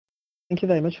Thank you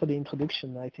very much for the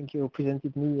introduction. I think you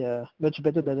presented me much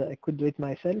better than I could do it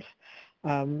myself.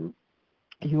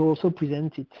 You also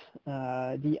presented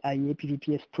the IEA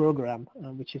PVPS program,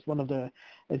 which is one of the,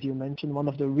 as you mentioned, one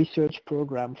of the research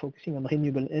programs focusing on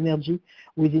renewable energy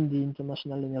within the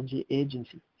International Energy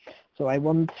Agency. So I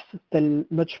won't tell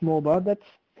much more about that.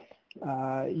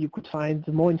 You could find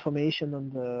more information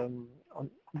on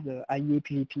the IEA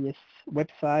PVPS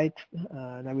website,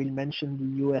 and I will mention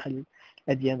the URL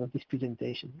at the end of this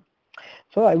presentation.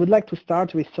 So I would like to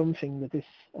start with something that is,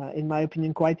 in my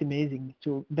opinion, quite amazing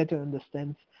to better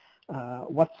understand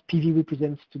what PV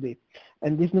represents today.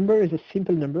 And this number is a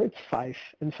simple number, it's 5.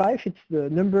 And 5, it's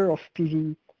the number of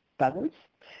PV panels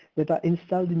that are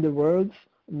installed in the world,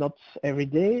 not every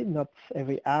day, not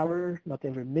every hour, not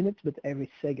every minute, but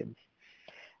every second.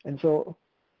 And so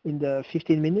in the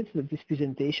 15 minutes that this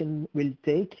presentation will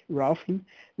take, roughly,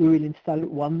 we will install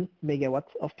 1 megawatt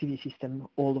of PV system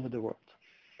all over the world.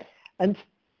 And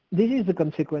this is the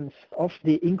consequence of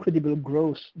the incredible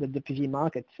growth that the PV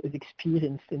market has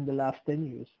experienced in the last 10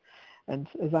 years. And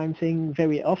as I'm saying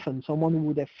very often, someone who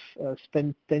would have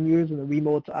spent 10 years on a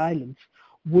remote island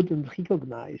wouldn't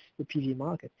recognize the PV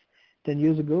market. 10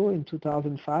 years ago, in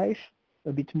 2005,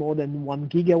 a bit more than 1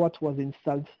 gigawatt was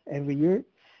installed every year.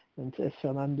 And as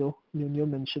Fernando Nuno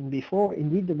mentioned before,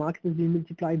 indeed the market has been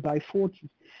multiplied by 40.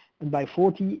 And by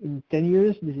 40 in 10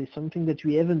 years, this is something that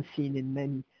we haven't seen in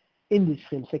many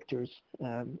industrial sectors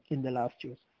in the last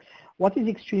years. What is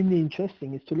extremely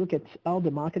interesting is to look at how the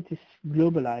market is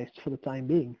globalized for the time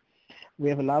being. We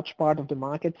have a large part of the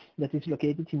market that is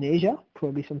located in Asia,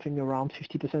 probably something around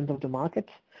 50% of the market,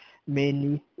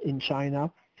 mainly in China,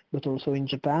 but also in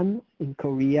Japan, in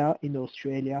Korea, in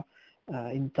Australia,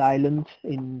 in Thailand,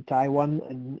 in Taiwan,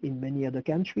 and in many other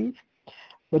countries.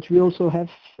 But we also have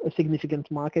a significant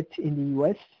market in the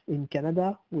US, in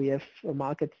Canada. We have a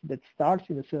market that starts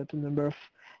in a certain number of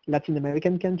Latin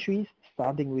American countries,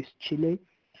 starting with Chile.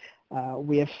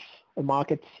 We have a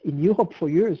market in Europe for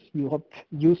years. Europe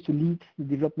used to lead the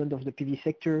development of the PV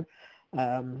sector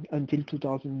until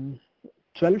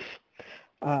 2012.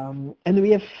 And we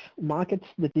have markets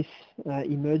that is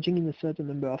emerging in a certain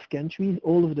number of countries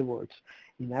all over the world,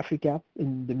 in Africa,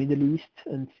 in the Middle East,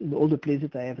 and in all the places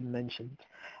that I haven't mentioned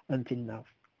until now.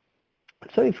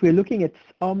 So if we're looking at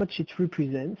how much it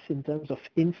represents in terms of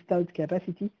installed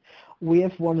capacity, we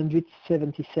have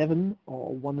 177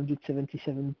 or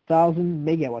 177,000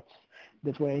 megawatts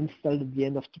that were installed at the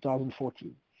end of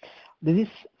 2014. This is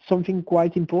something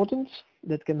quite important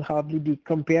that can hardly be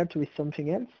compared with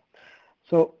something else.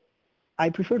 So I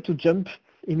prefer to jump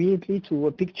immediately to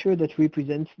a picture that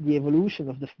represents the evolution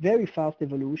of the very fast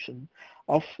evolution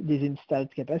of this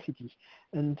installed capacity.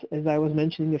 And as I was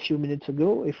mentioning a few minutes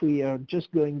ago, if we are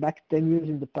just going back 10 years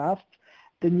in the past,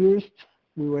 10 years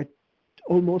we were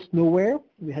almost nowhere.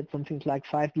 We had something like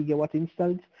 5 gigawatt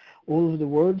installed all over the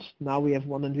world. Now we have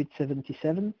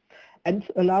 177, and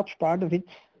a large part of it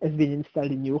has been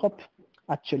installed in Europe.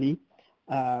 Actually,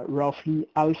 roughly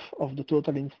half of the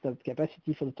total installed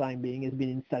capacity for the time being has been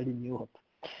installed in Europe.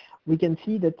 We can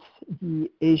see that the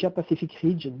Asia-Pacific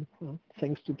region,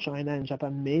 thanks to China and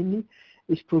Japan mainly,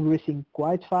 is progressing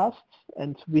quite fast,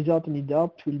 and without any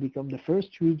doubt will become the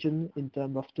first region in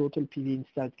terms of total PV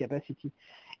installed capacity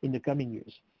in the coming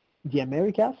years. The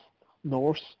Americas,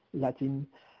 North, Latin,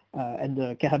 and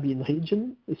the Caribbean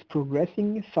region is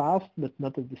progressing fast, but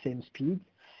not at the same speed.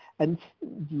 And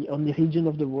the only region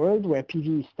of the world where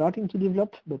PV is starting to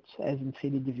develop, but hasn't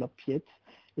really developed yet,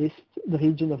 is the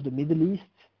region of the Middle East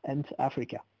and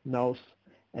Africa, North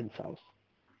and South.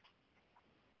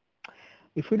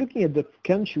 If we're looking at the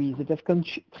countries that have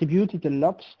contributed a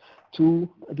lot to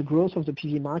the growth of the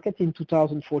PV market in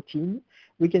 2014,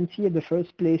 we can see at the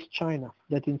first place China,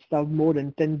 that installed more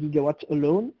than 10 gigawatts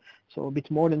alone, so a bit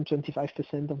more than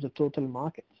 25% of the total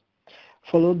market,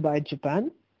 followed by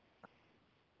Japan,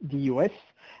 the US,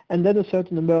 and then a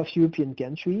certain number of European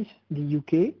countries, the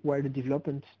UK, where the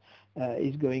development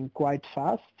is going quite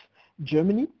fast,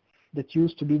 Germany, that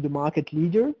used to be the market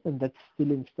leader, and that's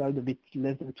still installed a bit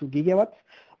less than 2 gigawatts,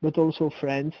 but also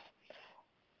France.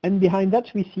 And behind that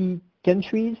we see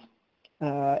countries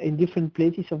in different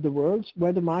places of the world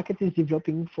where the market is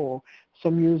developing for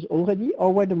some years already,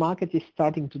 or where the market is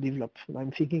starting to develop. And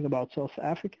I'm thinking about South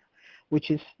Africa,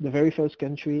 which is the very first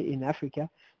country in Africa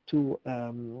to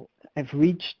have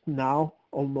reached now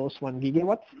almost 1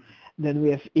 gigawatt. Then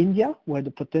we have India, where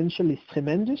the potential is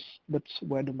tremendous, but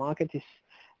where the market is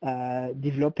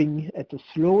developing at a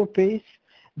slower pace,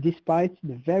 despite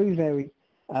the very, very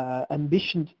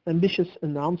ambitious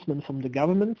announcement from the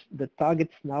government that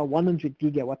targets now 100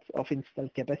 gigawatts of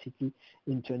installed capacity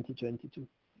in 2022.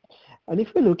 And if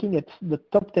we're looking at the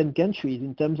top 10 countries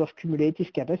in terms of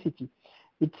cumulative capacity,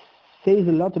 it says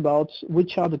a lot about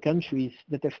which are the countries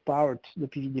that have powered the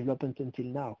PV development until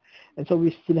now. And so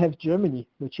we still have Germany,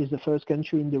 which is the first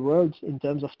country in the world in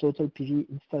terms of total PV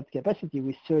installed capacity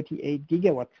with 38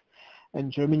 gigawatts.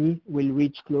 And Germany will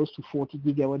reach close to 40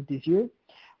 gigawatts this year,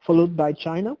 followed by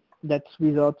China, that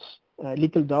without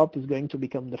little doubt is going to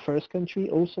become the first country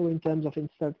also in terms of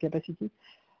installed capacity.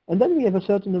 And then we have a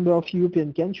certain number of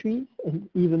European countries and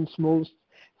even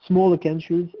smaller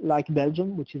countries like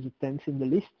Belgium, which is the 10th in the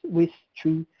list, with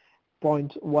 3.1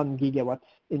 gigawatts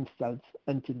installed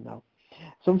until now.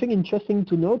 Something interesting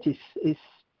to notice is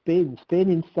Spain. Spain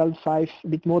installed a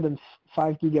bit more than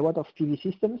 5 gigawatts of PV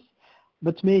systems,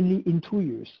 but mainly in 2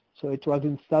 years. So it was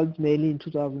installed mainly in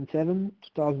 2007,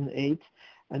 2008,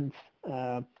 and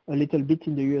a little bit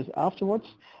in the years afterwards.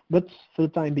 But for the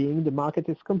time being, the market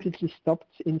is completely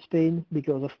stopped in Spain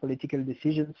because of political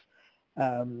decisions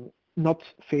not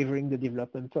favoring the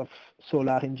development of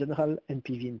solar in general and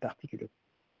PV in particular.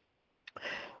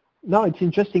 Now it's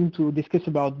interesting to discuss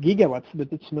about gigawatts,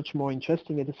 but it's much more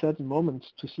interesting at a certain moment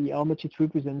to see how much it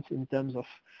represents in terms of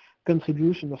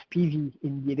contribution of PV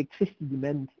in the electricity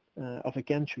demand of a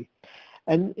country.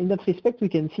 And in that respect, we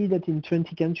can see that in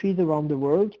 20 countries around the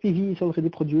world, PV is already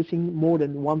producing more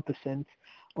than 1%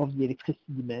 of the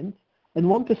electricity demand. And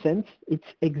 1%, it's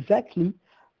exactly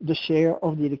the share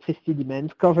of the electricity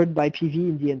demand covered by PV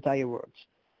in the entire world.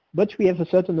 But we have a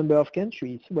certain number of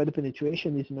countries where the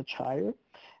penetration is much higher,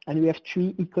 and we have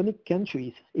 3 iconic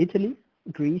countries, Italy,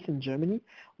 Greece, and Germany,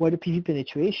 where the PV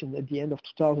penetration at the end of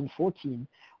 2014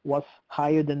 was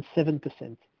higher than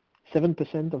 7%.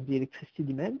 7% of the electricity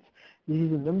demand. This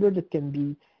is a number that can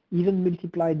be even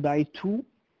multiplied by 2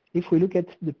 if we look at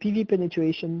the PV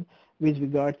penetration with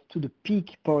regard to the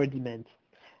peak power demand.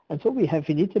 And so we have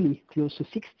in Italy close to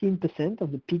 16%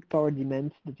 of the peak power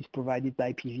demand that is provided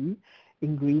by PV,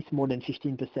 in Greece more than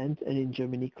 15%, and in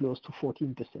Germany close to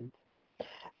 14%.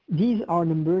 These are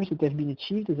numbers that have been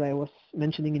achieved, as I was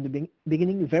mentioning in the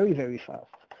beginning, very, very fast.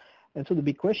 And so the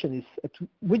big question is, at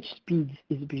which speed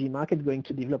is the PV market going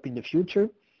to develop in the future?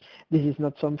 This is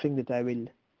not something that I will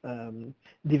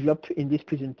develop in this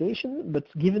presentation, but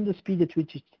given the speed at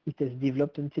which it has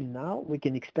developed until now, we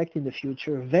can expect in the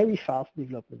future very fast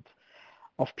development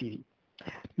of PV.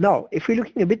 Now, if we're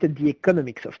looking a bit at the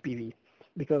economics of PV,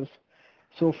 because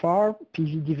so far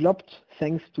PV developed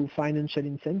thanks to financial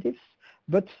incentives,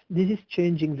 but this is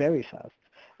changing very fast.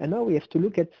 And now we have to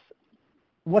look at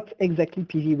what exactly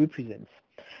PV represents.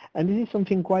 And this is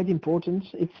something quite important.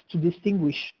 It's to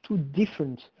distinguish two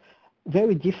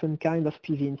very different kind of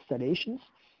PV installations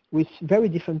with very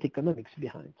different economics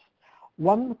behind.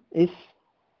 One is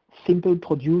simple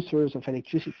producers of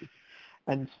electricity.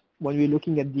 And when we're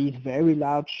looking at these very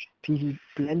large PV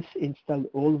plants installed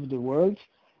all over the world,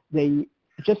 they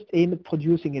just aim at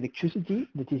producing electricity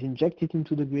that is injected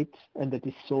into the grid and that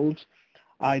is sold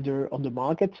either on the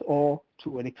market or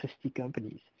to electricity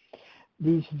companies.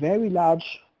 These very large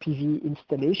PV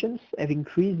installations have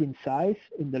increased in size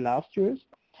in the last years,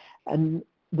 and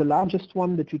the largest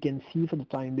one that we can see for the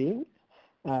time being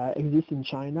exists in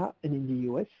China and in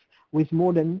the US with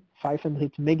more than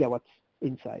 500 megawatts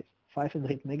in size.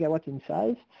 500 megawatts in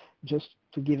size, just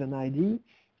to give an idea,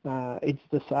 it's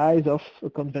the size of a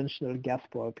conventional gas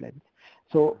power plant.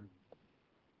 So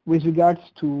with regards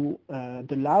to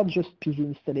the largest PV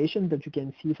installation that you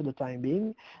can see for the time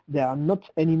being, there are not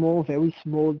anymore very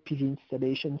small PV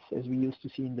installations as we used to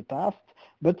see in the past,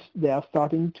 but they are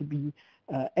starting to be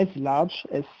as large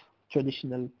as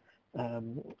traditional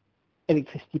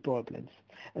electricity power plants.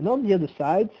 And on the other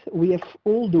side, we have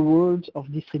all the world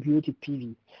of distributed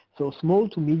PV. So small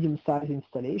to medium-sized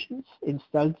installations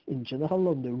installed in general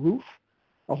on the roof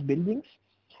of buildings.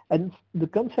 And the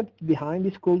concept behind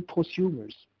is called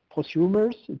prosumers.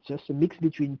 Prosumers, it's just a mix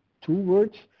between two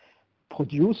words,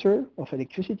 producer of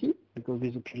electricity, because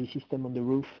with a PV system on the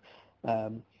roof,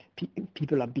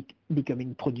 people are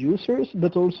becoming producers,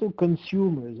 but also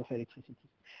consumers of electricity.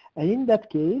 And in that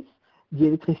case, the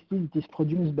electricity that is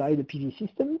produced by the PV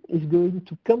system is going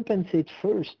to compensate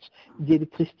first the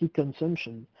electricity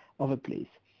consumption of a place.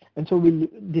 And so we'll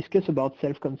discuss about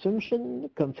self-consumption,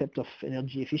 concept of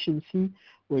energy efficiency.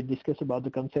 We'll discuss about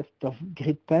the concept of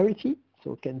grid parity.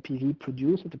 So can PV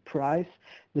produce at a price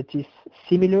that is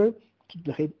similar to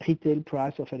the retail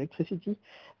price of electricity?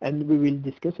 And we will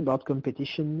discuss about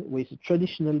competition with the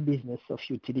traditional business of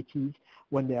utilities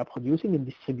when they are producing and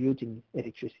distributing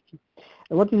electricity.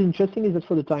 And what is interesting is that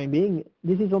for the time being,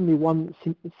 this is only one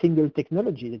single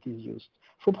technology that is used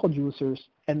for producers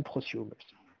and prosumers.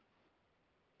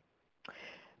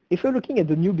 if we're looking at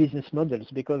the new business models,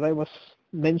 because I was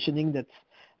mentioning that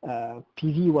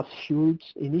PV was fueled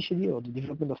initially, or the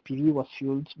development of PV was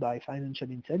fueled by financial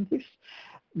incentives,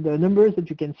 the numbers that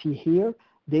you can see here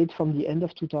date from the end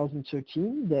of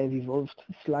 2013. They have evolved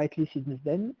slightly since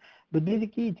then, but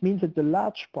basically it means that the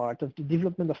large part of the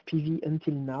development of PV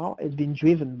until now has been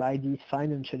driven by these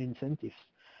financial incentives.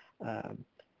 It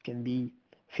can be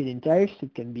feed-in tariffs,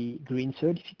 it can be green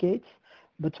certificates,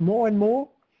 but more and more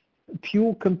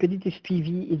pure competitive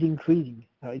PV is increasing.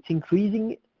 It's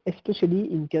increasing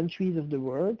especially in countries of the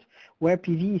world where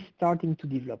PV is starting to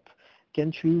develop.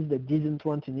 Countries that didn't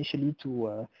want initially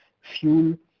to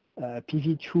fuel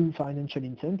PV through financial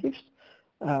incentives.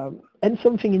 And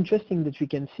something interesting that we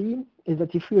can see is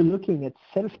that if we are looking at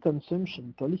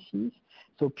self-consumption policies,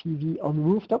 so PV on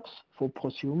rooftops for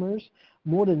prosumers,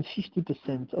 more than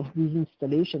 50% of these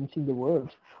installations in the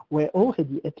world were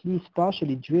already at least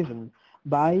partially driven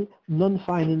by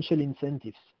non-financial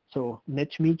incentives, so net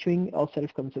metering or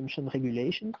self-consumption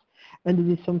regulations. And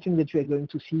it is something that we are going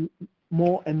to see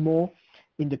more and more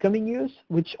in the coming years,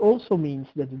 which also means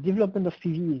that the development of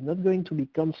PV is not going to be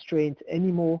constrained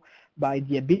anymore by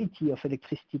the ability of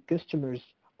electricity customers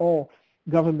or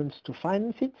governments to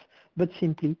finance it, but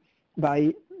simply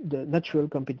by the natural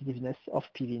competitiveness of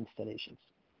PV installations.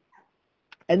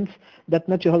 And that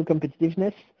natural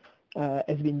competitiveness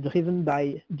has been driven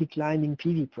by declining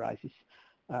PV prices.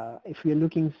 If we are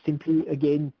looking simply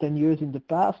again 10 years in the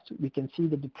past, we can see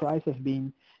that the price has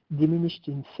been diminished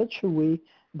in such a way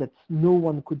that no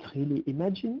one could really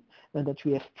imagine, and that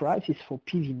we have prices for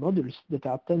PV modules that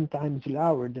are 10 times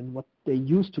lower than what they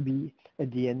used to be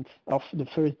at the end of the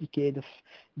first decade of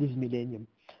this millennium.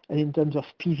 And in terms of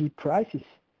PV prices,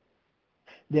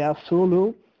 they are so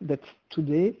low that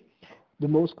today the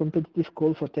most competitive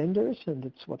call for tenders, and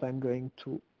that's what I'm going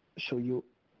to show you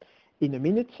in a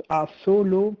minute, are so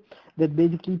low that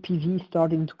basically PV is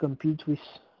starting to compete with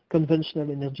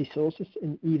conventional energy sources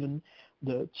and even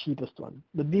the cheapest one.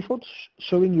 But before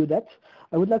showing you that,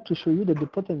 I would like to show you that the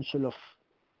potential of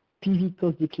PV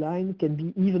cost decline can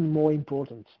be even more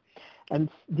important. And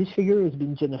this figure has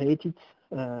been generated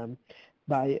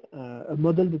by a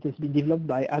model that has been developed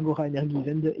by Agora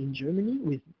Energiewende in Germany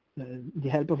with the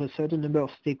help of a certain number of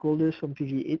stakeholders from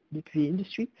the PV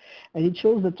industry. And it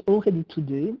shows that already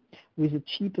today, with the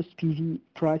cheapest PV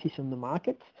prices on the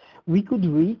market, we could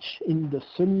reach in the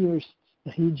sunniest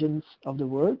regions of the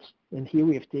world, and here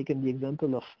we have taken the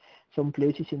example of some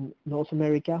places in North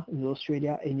America, in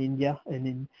Australia, in India, and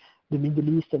in the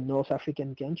Middle East and North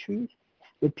African countries,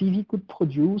 the PV could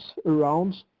produce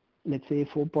around, let's say,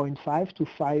 4.5 to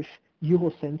 5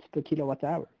 euro cents per kilowatt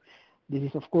hour. This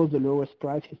is of course the lowest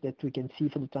prices that we can see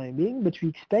for the time being, but we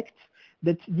expect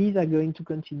that these are going to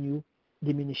continue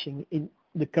diminishing in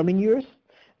the coming years,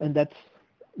 and that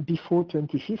before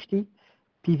 2050,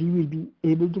 PV will be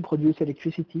able to produce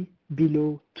electricity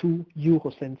below 2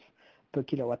 euro cents per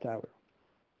kilowatt hour.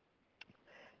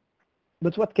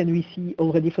 But what can we see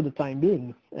already for the time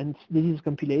being? And this is a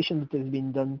compilation that has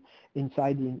been done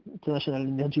inside the International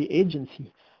Energy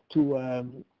Agency to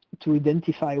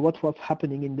identify what was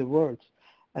happening in the world.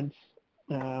 And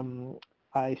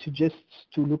I suggest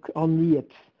to look only at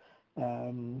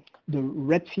the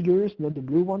red figures, not the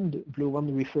blue one. The blue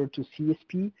one referred to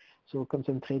CSP, so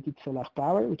concentrated solar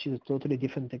power, which is a totally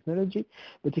different technology.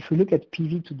 But if we look at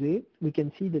PV today, we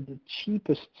can see that the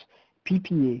cheapest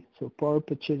PPA, so power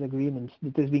purchase agreements,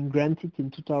 that has been granted in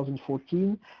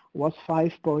 2014 was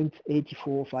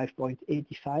 5.84,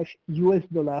 5.85 US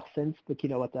dollar cents per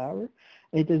kilowatt hour.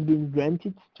 And it has been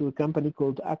granted to a company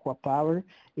called Aqua Power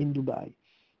in Dubai.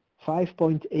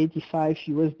 5.85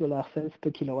 US dollar cents per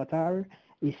kilowatt hour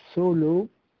is so low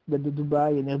that the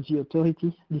Dubai Energy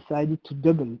Authority decided to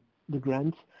double the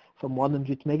grant from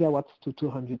 100 megawatts to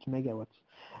 200 megawatts.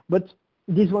 But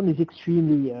this one is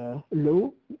extremely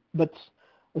low, but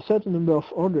a certain number of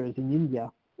orders in India,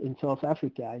 in South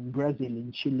Africa, in Brazil,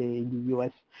 in Chile, in the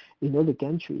US, in other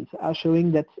countries are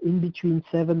showing that in between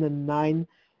 7 and 9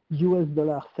 US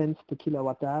dollar cents per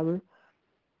kilowatt hour,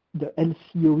 the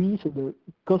LCOE, so the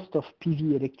cost of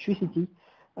PV electricity,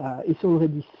 is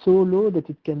already so low that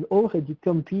it can already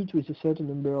compete with a certain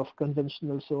number of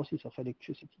conventional sources of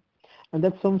electricity. And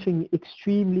that's something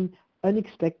extremely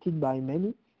unexpected by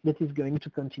many that is going to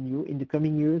continue in the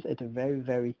coming years at a very,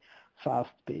 very fast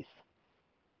pace.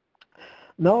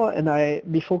 Now,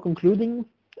 and before concluding,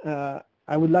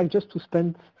 I would like just to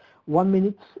spend 1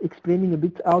 minute explaining a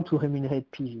bit how to remunerate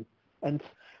PV. And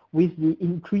with the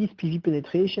increased PV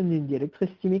penetration in the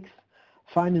electricity mix,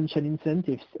 financial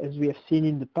incentives, as we have seen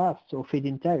in the past, so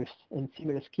feed-in tariffs and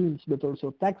similar schemes, but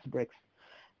also tax breaks,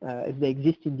 as they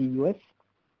exist in the US,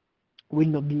 will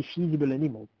not be feasible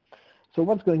anymore. So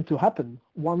what's going to happen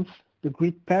once the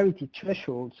grid parity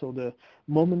threshold, so the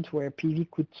moment where PV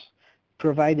could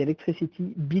provide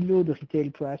electricity below the retail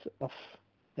price of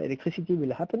the electricity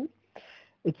will happen?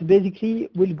 It basically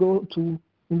will go in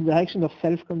the direction of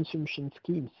self-consumption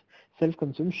schemes.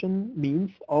 Self-consumption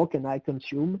means how can I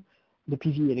consume the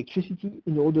PV electricity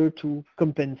in order to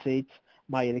compensate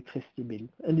my electricity bill.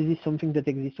 And this is something that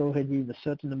exists already in a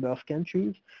certain number of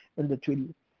countries and that will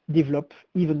develop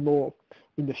even more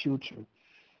in the future.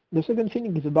 The second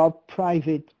thing is about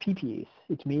private PPAs.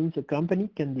 It means a company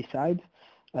can decide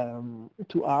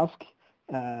to ask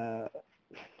a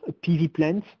PV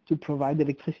plant to provide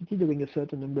electricity during a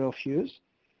certain number of years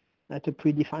at a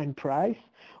predefined price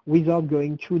without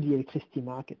going through the electricity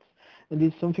markets. And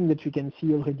this is something that we can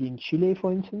see already in Chile,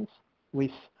 for instance,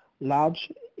 with large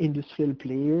industrial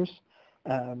players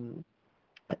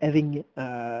having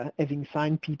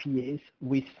signed PPAs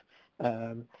with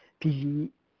PV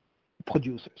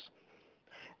producers.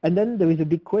 And then there is a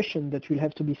big question that will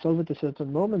have to be solved at a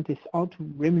certain moment, is how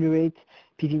to remunerate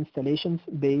PV installations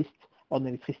based on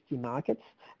electricity markets.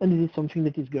 And this is something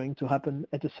that is going to happen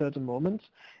at a certain moment.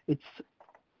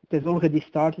 There's already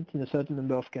started in a certain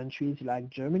number of countries like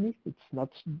Germany. It's not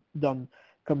done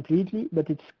completely, but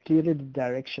it's clearly the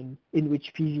direction in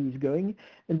which PV is going,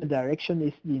 and the direction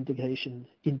is the integration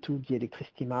into the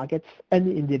electricity markets and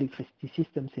in the electricity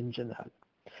systems in general.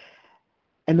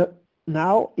 And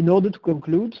now, in order to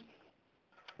conclude,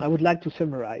 I would like to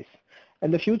summarize.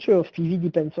 And the future of PV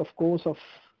depends, of course, of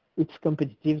its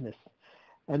competitiveness.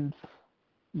 And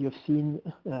you've seen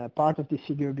part of this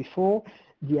figure before.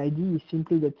 The idea is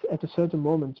simply that at a certain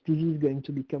moment, PV is going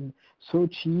to become so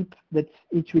cheap that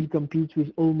it will compete with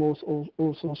almost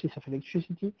all sources of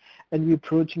electricity, and we're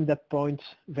approaching that point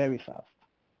very fast.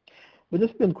 But the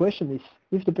second question is,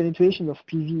 if the penetration of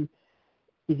PV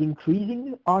is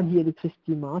increasing, are the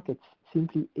electricity markets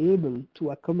simply able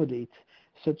to accommodate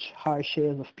such high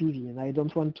shares of PV? And I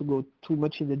don't want to go too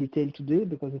much in the detail today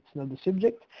because it's not the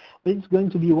subject, but it's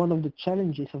going to be one of the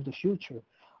challenges of the future,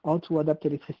 how to adapt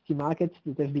electricity markets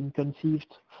that have been conceived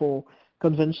for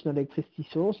conventional electricity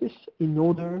sources in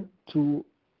order to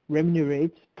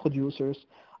remunerate producers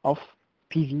of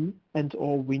PV and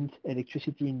or wind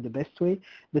electricity in the best way.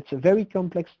 That's a very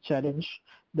complex challenge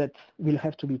that will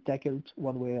have to be tackled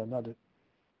one way or another.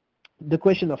 The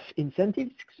question of incentives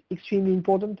is extremely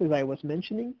important, as I was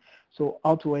mentioning, so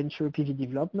how to ensure PV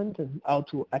development and how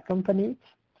to accompany it.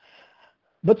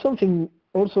 But something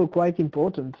also quite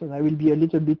important, and I will be a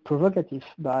little bit provocative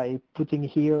by putting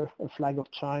here a flag of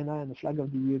China and a flag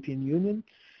of the European Union,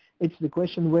 it's the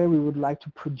question where we would like to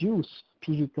produce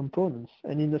PV components.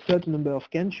 And in a certain number of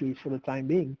countries for the time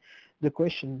being, the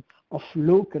question of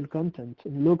local content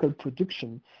and local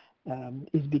production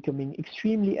is becoming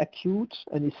extremely acute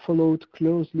and is followed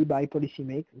closely by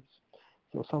policymakers.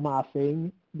 So some are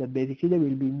saying that basically there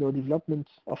will be no development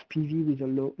of PV with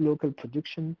a local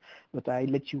production, but I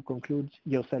let you conclude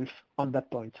yourself on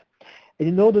that point. And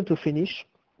in order to finish,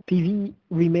 PV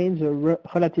remains a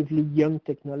relatively young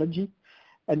technology,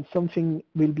 and something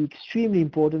will be extremely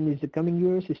important in the coming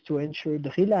years is to ensure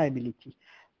the reliability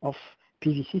of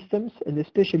PV systems, and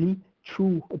especially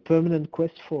through a permanent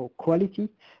quest for quality,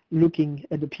 looking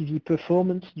at the PV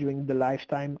performance during the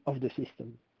lifetime of the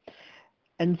system.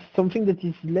 And something that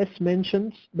is less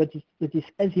mentioned, but that is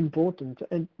as important,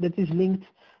 and that is linked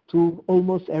to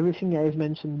almost everything I have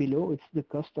mentioned below, it's the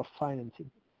cost of financing.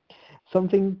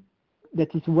 Something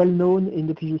that is well known in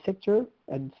the PV sector,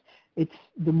 and it's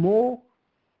the more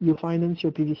you finance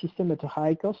your PV system at a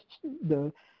high cost,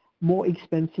 the more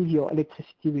expensive your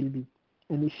electricity will be.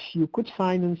 And if you could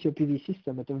finance your PV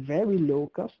system at a very low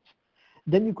cost,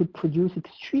 then you could produce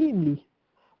extremely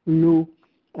low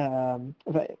PV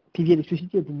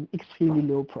electricity at an extremely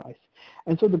low price.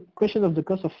 And so the question of the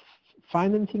cost of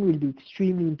financing will be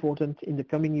extremely important in the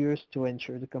coming years to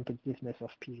ensure the competitiveness of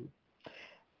PV.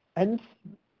 And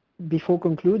before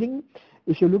concluding,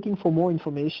 if you're looking for more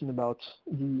information about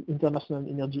the International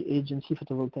Energy Agency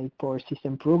Photovoltaic Power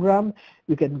System Program,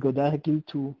 you can go directly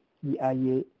to the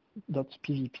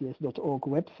IEA.pvps.org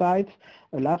website.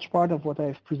 A large part of what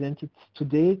I've presented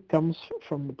today comes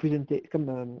from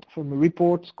a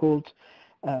report called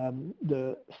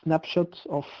the Snapshot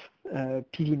of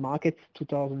PV Markets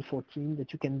 2014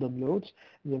 that you can download.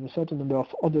 We have a certain number of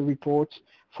other reports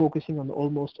focusing on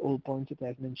almost all points that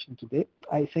I've mentioned today.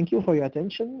 I thank you for your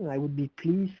attention, and I would be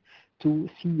pleased to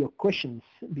see your questions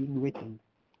being written.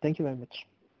 Thank you very much.